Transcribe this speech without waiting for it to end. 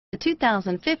The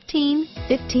 2015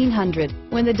 1500.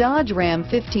 When the Dodge Ram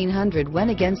 1500 went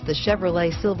against the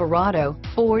Chevrolet Silverado,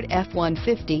 Ford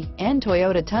F-150, and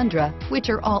Toyota Tundra, which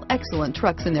are all excellent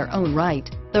trucks in their own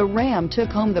right, the Ram took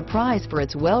home the prize for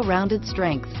its well-rounded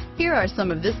strengths. Here are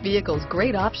some of this vehicle's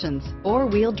great options: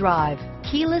 four-wheel drive,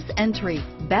 keyless entry,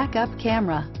 backup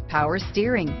camera, power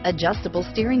steering, adjustable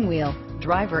steering wheel,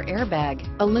 driver airbag,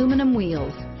 aluminum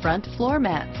wheels, front floor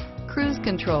mats, cruise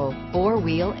control,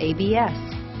 four-wheel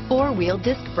ABS, four-wheel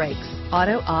disc brakes,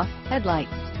 auto-off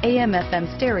headlights, AM/FM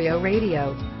stereo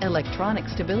radio, electronic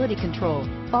stability control,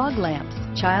 fog lamps,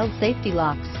 child safety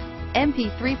locks,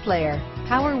 MP3 player,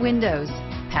 power windows,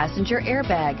 passenger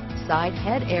airbag, side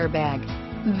head airbag.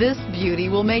 This beauty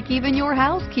will make even your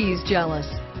house keys jealous.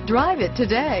 Drive it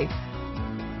today.